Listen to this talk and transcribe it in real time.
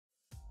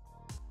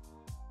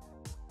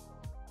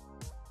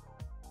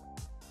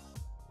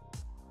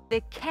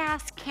The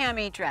CASS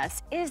Cami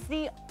Dress is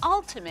the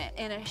ultimate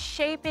in a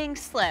shaping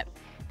slip.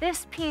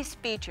 This piece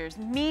features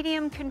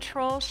medium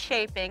control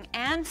shaping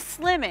and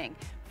slimming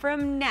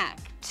from neck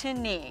to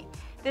knee.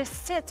 This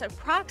sits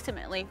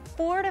approximately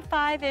 4 to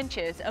 5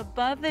 inches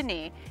above the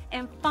knee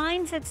and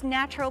finds its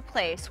natural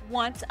place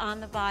once on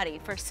the body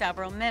for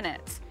several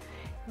minutes.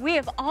 We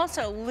have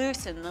also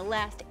loosened the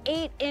last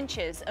 8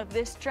 inches of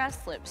this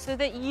dress slip so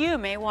that you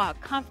may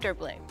walk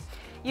comfortably.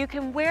 You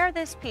can wear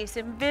this piece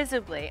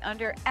invisibly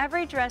under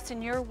every dress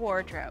in your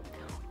wardrobe,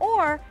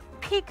 or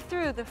peek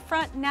through the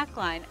front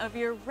neckline of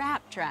your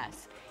wrap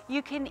dress.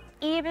 You can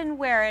even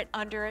wear it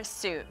under a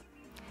suit.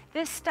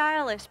 This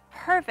style is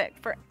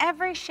perfect for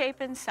every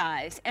shape and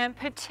size, and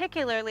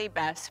particularly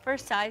best for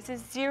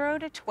sizes 0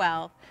 to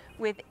 12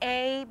 with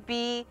A,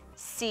 B,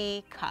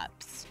 C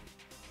cups.